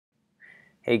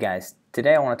Hey guys,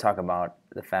 today I want to talk about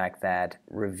the fact that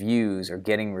reviews or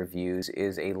getting reviews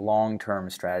is a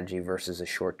long-term strategy versus a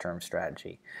short-term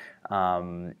strategy.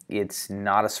 It's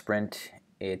not a sprint,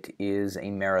 it is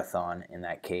a marathon in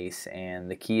that case,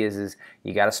 and the key is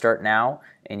you got to start now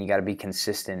and you got to be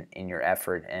consistent in your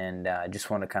effort. And I just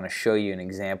want to kind of show you an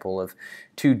example of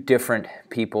two different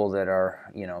people that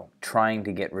are trying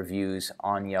to get reviews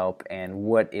on Yelp and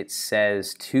what it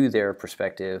says to their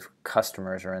prospective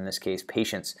customers, or in this case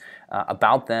patients,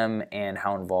 about them and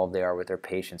how involved they are with their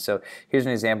patients. So here's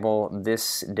an example.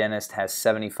 This dentist has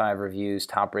 75 reviews,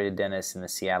 top rated dentist in the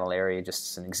Seattle area, just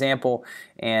as an example.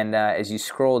 And as you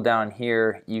scroll down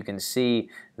here, you can see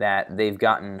that they've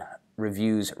gotten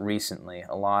reviews recently,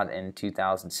 a lot in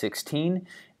 2016,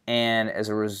 and as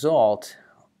a result,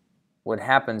 what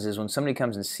happens is when somebody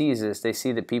comes and sees this, they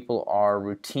see that people are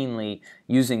routinely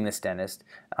using this dentist.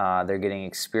 They're getting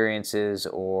experiences,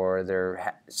 or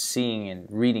they're seeing and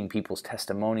reading people's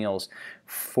testimonials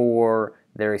for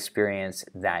their experience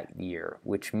that year,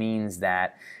 which means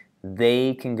that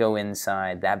they can go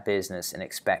inside that business and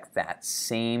expect that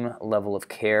same level of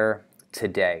care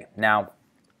today. Now,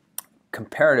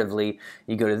 comparatively,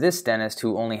 you go to this dentist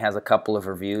who only has a couple of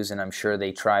reviews, and I'm sure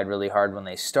they tried really hard when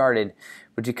they started,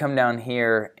 but you come down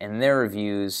here and their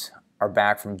reviews are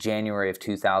back from January of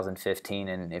 2015,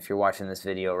 and if you're watching this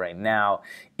video right now,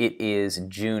 it is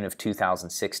June of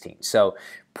 2016. So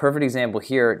perfect example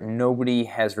here, nobody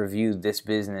has reviewed this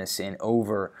business in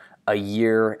over a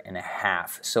year and a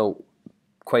half. So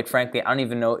quite frankly, I don't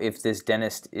even know if this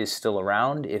dentist is still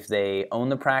around, if they own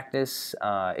the practice,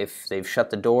 if they've shut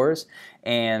the doors,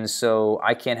 and so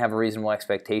I can't have a reasonable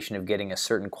expectation of getting a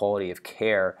certain quality of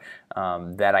care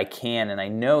that I can and I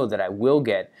know that I will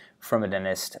get from a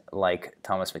dentist like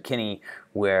Thomas McKinney,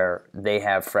 where they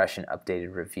have fresh and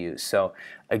updated reviews. So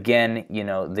again,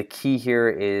 the key here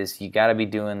is you got to be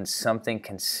doing something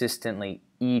consistently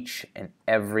each and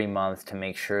every month to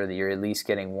make sure that you're at least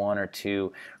getting one or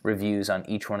two reviews on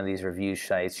each one of these review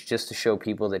sites, just to show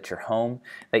people that you're home,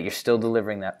 that you're still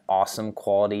delivering that awesome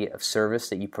quality of service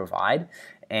that you provide,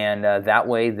 and that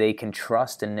way they can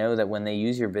trust and know that when they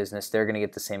use your business, they're going to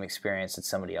get the same experience that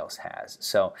somebody else has.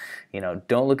 So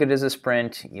don't look at it as a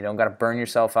sprint. You don't got to burn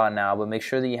yourself out now, but make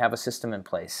sure that you have a system in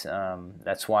place.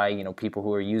 That's why people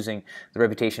who are using the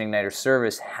Reputation Igniter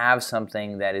service have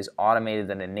something that is automated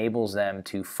that enables them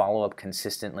to follow up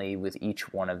consistently with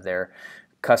each one of their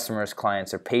customers,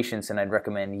 clients, or patients. And I'd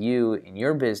recommend you in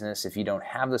your business, if you don't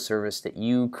have the service, that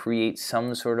you create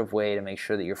some sort of way to make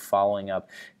sure that you're following up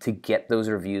to get those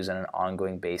reviews on an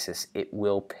ongoing basis. It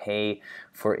will pay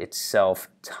for itself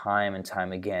time and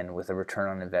time again with a return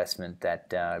on investment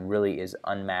that really is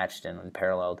unmatched and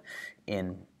unparalleled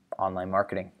in online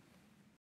marketing.